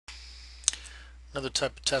Another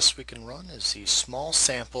type of test we can run is the small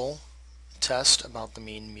sample test about the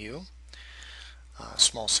mean mu.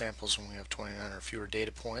 Small samples when we have 29 or fewer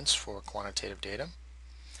data points for quantitative data.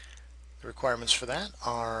 The requirements for that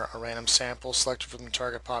are a random sample selected from the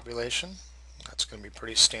target population. That's going to be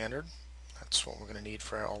pretty standard. That's what we're going to need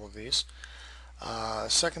for all of these.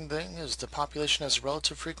 Second thing is the population has a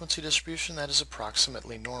relative frequency distribution that is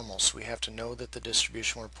approximately normal. So we have to know that the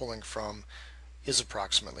distribution we're pulling from is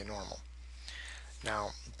approximately normal.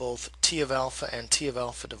 Now, both t of alpha and t of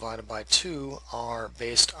alpha divided by 2 are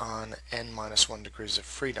based on n minus 1 degrees of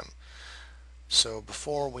freedom. So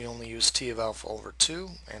before we only used t of alpha over 2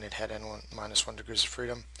 and it had n minus 1 degrees of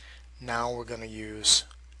freedom. Now we're going to use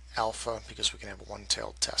alpha because we can have a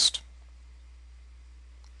one-tailed test.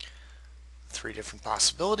 Three different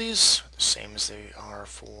possibilities, the same as they are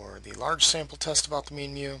for the large sample test about the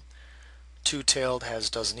mean mu. Two-tailed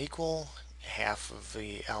has doesn't equal. Half of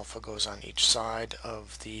the alpha goes on each side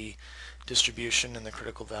of the distribution and the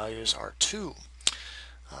critical values are 2.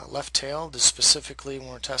 Left-tailed is specifically when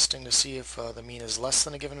we're testing to see if the mean is less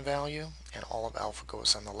than a given value, and all of alpha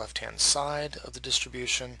goes on the left-hand side of the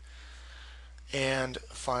distribution. And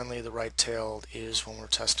finally, the right-tailed is when we're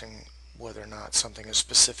testing whether or not something is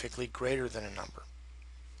specifically greater than a number.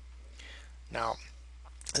 Now,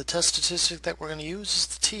 the test statistic that we're going to use is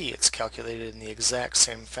the t. It's calculated in the exact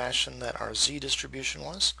same fashion that our z distribution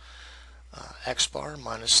was. X bar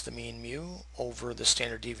minus the mean mu over the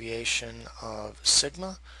standard deviation of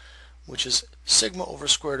sigma, which is sigma over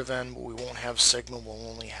square root of n, but we won't have sigma, we'll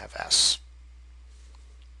only have s.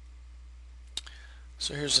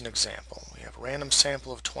 So here's an example. We have a random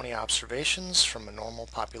sample of 20 observations from a normal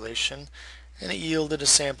population, and it yielded a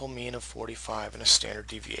sample mean of 45 and a standard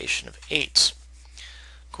deviation of 8.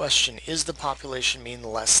 Question, is the population mean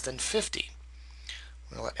less than 50?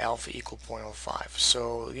 We're going to let alpha equal 0.05.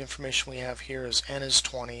 So the information we have here is n is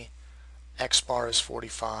 20, x bar is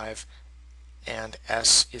 45, and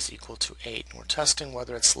s is equal to 8. And we're testing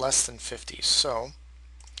whether it's less than 50. So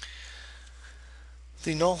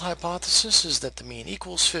the null hypothesis is that the mean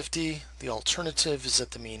equals 50. The alternative is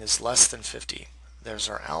that the mean is less than 50. There's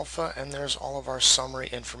our alpha, and there's all of our summary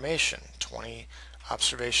information. 20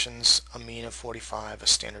 observations, a mean of 45, a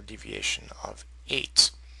standard deviation of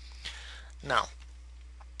 8. Now,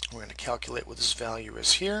 we're going to calculate what this value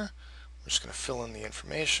is here. We're just going to fill in the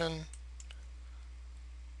information.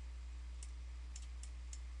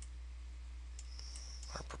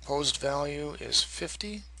 Our proposed value is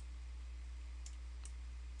 50.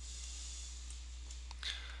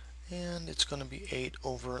 And it's going to be 8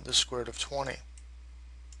 over the square root of 20.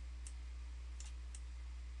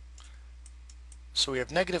 So we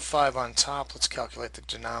have negative 5 on top. Let's calculate the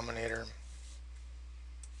denominator.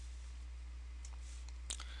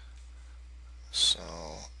 So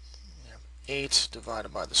we have 8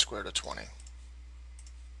 divided by the square root of 20.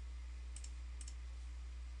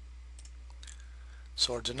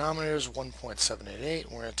 So our denominator is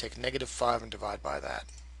 1.788. We're going to take negative 5 and divide by that.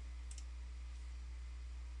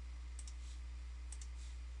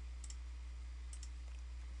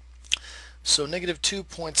 So negative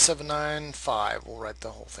 2.795, we'll write the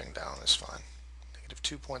whole thing down, is fine. Negative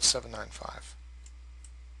 2.795.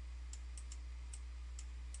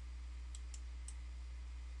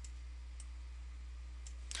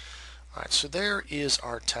 Alright, so there is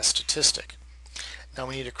our test statistic. Now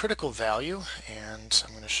we need a critical value, and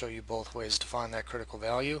I'm going to show you both ways to find that critical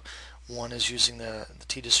value. One is using the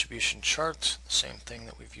t-distribution chart, the same thing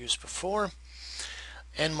that we've used before.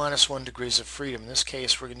 N minus 1 degrees of freedom. In this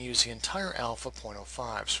case, we're going to use the entire alpha,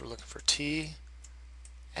 0.05. So we're looking for t.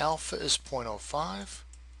 Alpha is 0.05.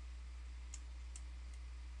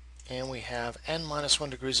 And we have n minus 1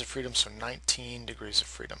 degrees of freedom, so 19 degrees of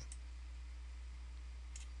freedom.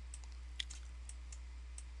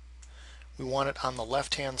 We want it on the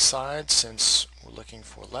left-hand side since we're looking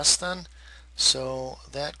for less than. So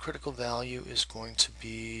that critical value is going to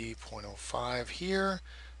be 0.05 here,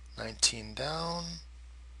 19 down.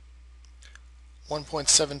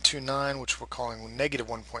 1.729, which we're calling negative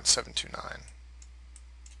 1.729.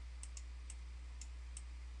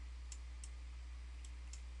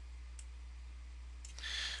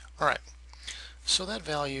 Alright, so that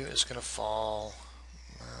value is going to fall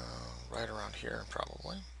right around here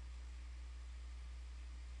probably.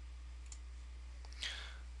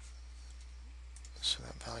 So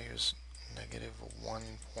that value is negative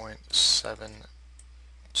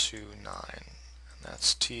 1.729.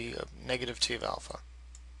 That's t of negative t of alpha.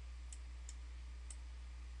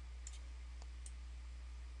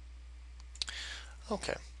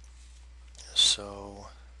 Okay, so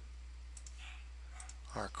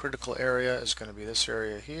our critical area is going to be this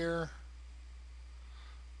area here.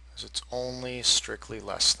 because it's only strictly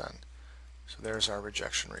less than. So there's our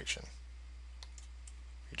rejection region.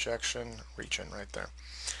 Rejection region right there.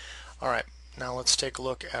 Alright, now let's take a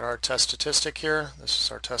look at our test statistic here. This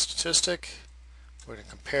is our test statistic. We're going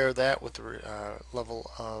to compare that with the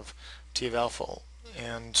level of T of alpha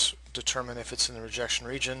and determine if it's in the rejection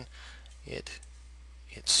region. It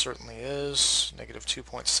certainly is. Negative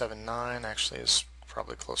 2.79 actually is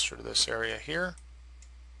probably closer to this area here.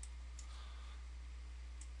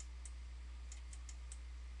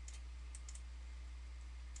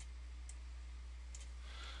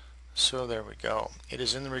 So there we go. It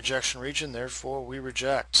is in the rejection region, therefore we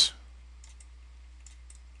reject.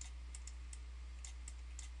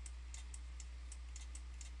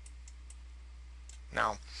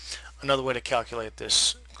 Now, another way to calculate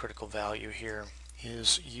this critical value here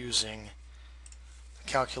is using the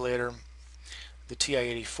calculator. The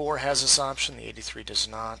TI-84 has this option, the 83 does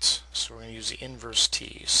not, so we're going to use the inverse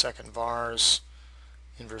T. Second vars,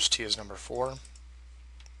 inverse T is number 4.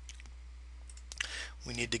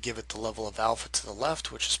 We need to give it the level of alpha to the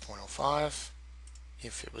left, which is 0.05.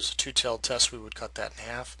 If it was a two-tailed test, we would cut that in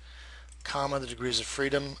half. Comma, the degrees of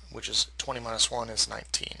freedom, which is 20 minus 1 is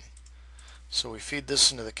 19. So we feed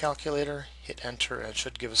this into the calculator, hit enter, and it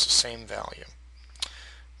should give us the same value.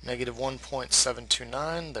 Negative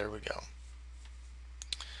 1.729, there we go.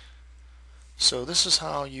 So this is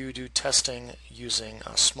how you do testing using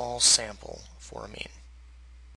a small sample for a mean.